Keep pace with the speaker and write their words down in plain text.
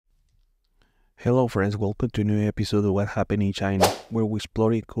Hello friends, welcome to a new episode of What Happened in China, where we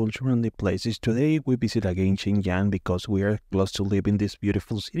explore culture and the places. Today we visit again Shenyang because we are close to live in this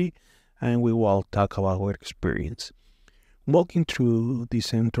beautiful city and we will talk about our experience. Walking through the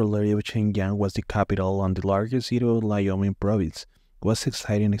central area of Shenyang was the capital and the largest city of Liaoning province. It was an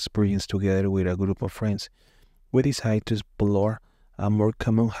exciting experience together with a group of friends. We decided to explore a more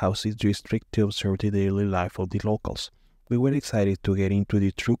common housing district to observe the daily life of the locals. We were excited to get into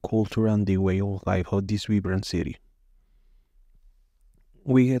the true culture and the way of life of this vibrant city.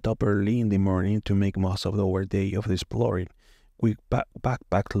 We get up early in the morning to make most of our day of exploring. With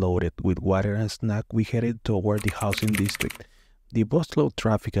backpack loaded with water and snack, we headed toward the housing district. The busload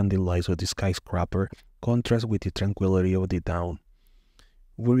traffic and the lights of the skyscraper contrast with the tranquility of the town.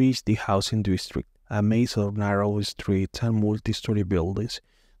 We reached the housing district, a maze of narrow streets and multi-story buildings.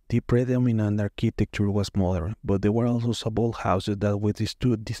 The predominant architecture was modern, but there were also some old houses that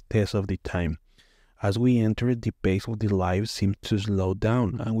withstood the test of the time. As we entered, the pace of the life seemed to slow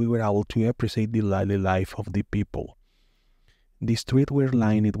down, and we were able to appreciate the lively life of the people. The streets were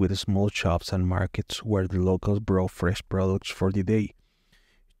lined with small shops and markets where the locals brought fresh products for the day.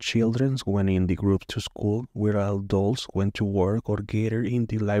 Children went in the groups to school, where adults went to work or gathered in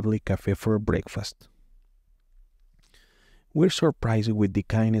the lively cafe for breakfast. We're surprised with the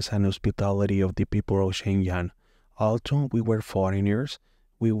kindness and hospitality of the people of Shenyang. Although we were foreigners,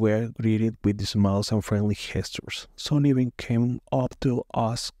 we were greeted with smiles and friendly gestures. Some even came up to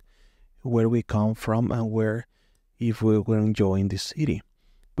ask where we come from and if we were enjoying the city.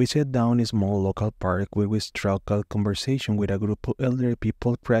 We sat down in a small local park where we struck a conversation with a group of elderly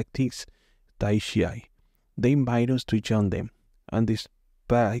people practice Tai Chi. They invited us to join them, and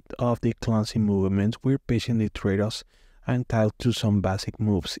despite of the clumsy movements, we patiently treated us and taught to some basic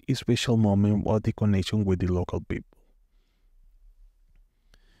moves, a special moment of the connection with the local people.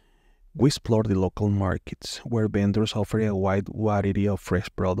 We explored the local markets, where vendors offer a wide variety of fresh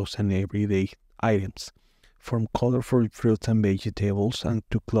products and everyday items, from colorful fruits and vegetables and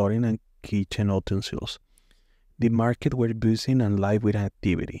to clothing and kitchen utensils. The market were busy and live with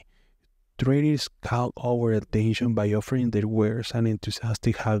activity. Traders caught our attention by offering their wares and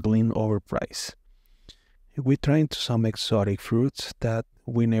enthusiastic haggling over price. We tried some exotic fruits that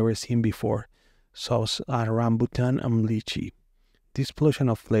we never seen before, such as rambutan and lychee. This explosion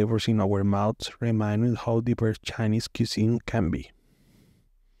of flavors in our mouths reminded how diverse Chinese cuisine can be.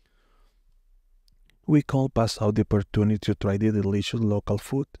 We couldn't pass out the opportunity to try the delicious local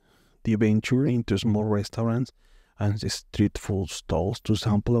food. The venture into small restaurants and street food stalls to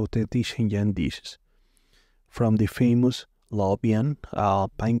sample authentic Shenyang dishes. From the famous lobian, a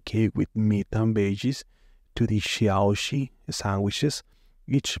pancake with meat and veggies, to the xiaoxi sandwiches,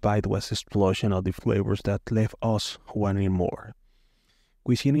 each bite was an explosion of the flavors that left us wanting more.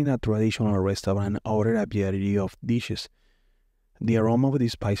 Cuisine in a traditional restaurant ordered a variety of dishes. The aroma of the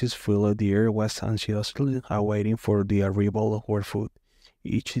spices filled the air was anxiously awaiting for the arrival of our food.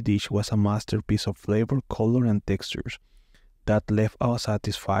 Each dish was a masterpiece of flavor, color, and textures that left us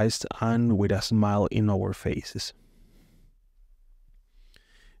satisfied and with a smile in our faces.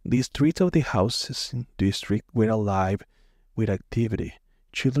 The streets of the housing district were alive with activity.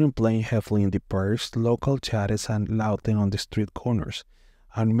 Children playing heavily in the parks, local chatted and loudly on the street corners,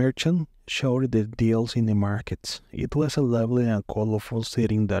 and merchants showed their deals in the markets. It was a lively and colorful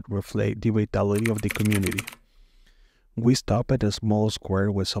setting that reflected the vitality of the community. We stopped at a small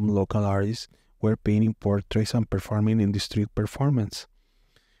square where some local artists were painting portraits and performing in the street performance.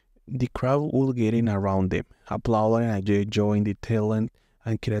 The crowd was getting around them, applauding and enjoying the talent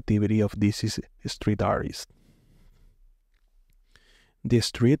and creativity of these street artists. The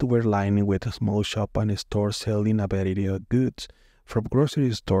streets were lined with a small shop and stores selling a variety of goods, from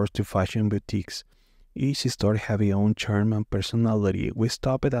grocery stores to fashion boutiques. Each store had its own charm and personality. We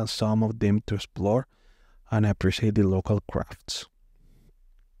stopped at some of them to explore and appreciate the local crafts.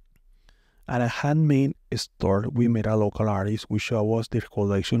 At a handmade store, we met a local artist who showed us their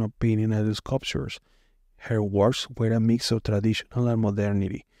collection of paintings and sculptures. Her works were a mix of traditional and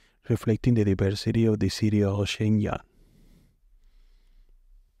modernity, reflecting the diversity of the city of Shenyang.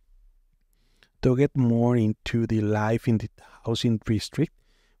 To get more into the life in the housing district,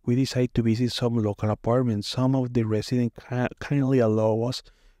 we decided to visit some local apartments. Some of the residents kindly allow us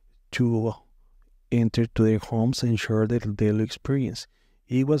to enter to their homes and share their daily experience.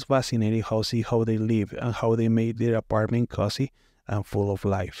 It was fascinating to see how they live and how they made their apartment cozy and full of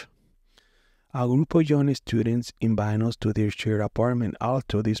life. A group of young students invited us to their shared apartment.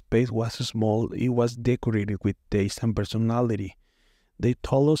 Although the space was small, it was decorated with taste and personality. They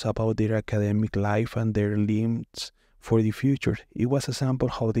told us about their academic life and their aims for the future. It was a sample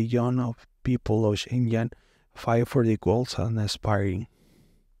of how the young people of Shenyang fight for the goals and aspiring.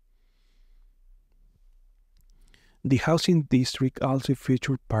 The housing district also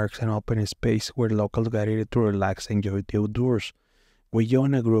featured parks and open space where locals gathered to relax and enjoy the outdoors. We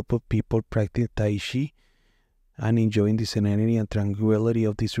joined a group of people practicing Tai Chi and enjoying the serenity and tranquility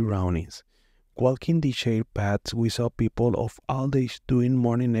of the surroundings. Walking the shared paths, we saw people of all ages doing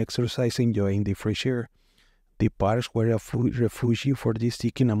morning exercise, enjoying the fresh air. The parks were a refuge for those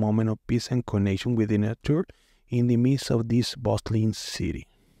seeking a moment of peace and connection with the nature in the midst of this bustling city.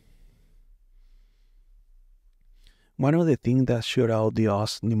 One of the things that showed out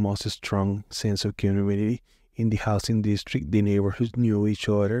the most strong sense of community in the housing district, the neighborhoods knew each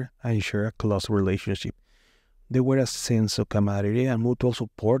other and shared a close relationship. There was a sense of camaraderie and mutual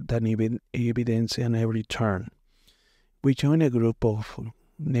support that evidenced in every turn. We joined a group of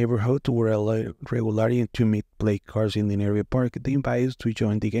neighborhoods who were regularly to meet play cards in the nearby park. They invited us to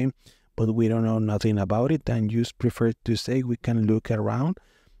join the game, but we don't know nothing about it and just prefer to say we can look around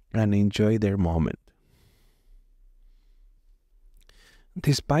and enjoy their moment.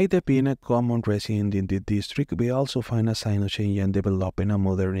 Despite there being a common resident in the district, we also find a sign of Shenyang developing a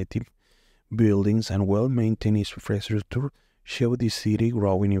modernity. Buildings and well-maintained infrastructure show the city's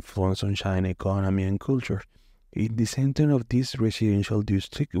growing influence on China's economy and culture. In the center of this residential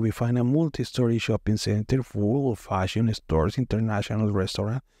district, we find a multi-story shopping center full of fashion stores, international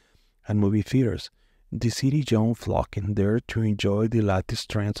restaurants, and movie theaters. The city young flocking there to enjoy the latest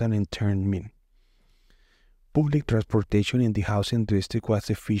trends and entertainment. Public transportation in the housing district was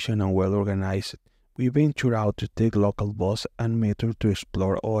efficient and well organized. We ventured out to take local bus and metro to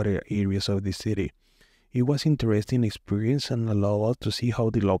explore other areas of the city. It was an interesting experience and allowed us to see how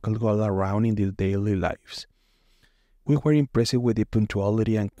the locals go around in their daily lives. We were impressed with the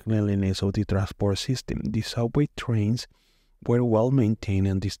punctuality and cleanliness of the transport system. The subway trains were well maintained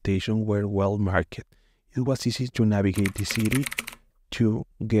and the stations were well marked. It was easy to navigate the city to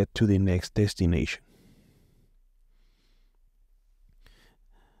get to the next destination.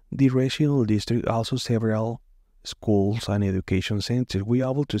 The regional district also several schools and education centers. We were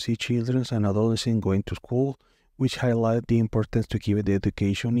able to see children and adolescents going to school, which highlight the importance to give the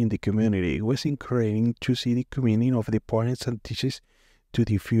education in the community. It was encouraging to see the commitment of the parents and teachers to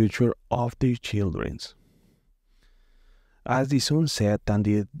the future of their children. As the sun set and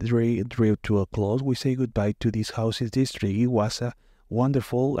the day drew to a close, we say goodbye to this housing district. It was a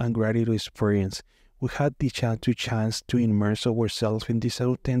wonderful and gratifying experience. We had the chance to immerse ourselves in this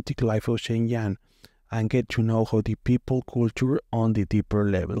authentic life of Shenyang and get to know how the people culture on the deeper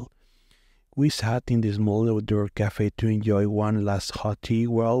level. We sat in the small outdoor cafe to enjoy one last hot tea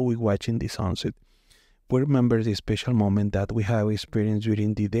while we watching the sunset. We remember the special moment that we have experienced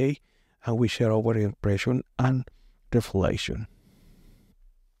during the day and we share our impression and reflection.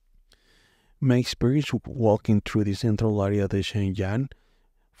 My experience walking through the central area of Shenyang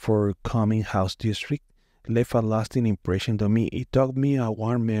for coming house district left a lasting impression on me. It taught me a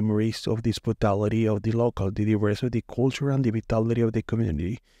warm memories of the hospitality of the local, the diversity of the culture, and the vitality of the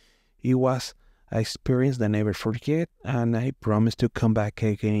community. It was an experience that I never forget, and I promise to come back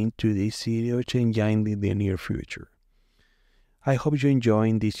again to the city of Shenyang in the near future. I hope you're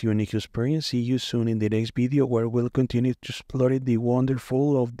enjoying this unique experience. See you soon in the next video where we'll continue to explore the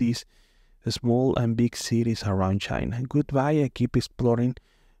wonderful of these small and big cities around China. Goodbye and keep exploring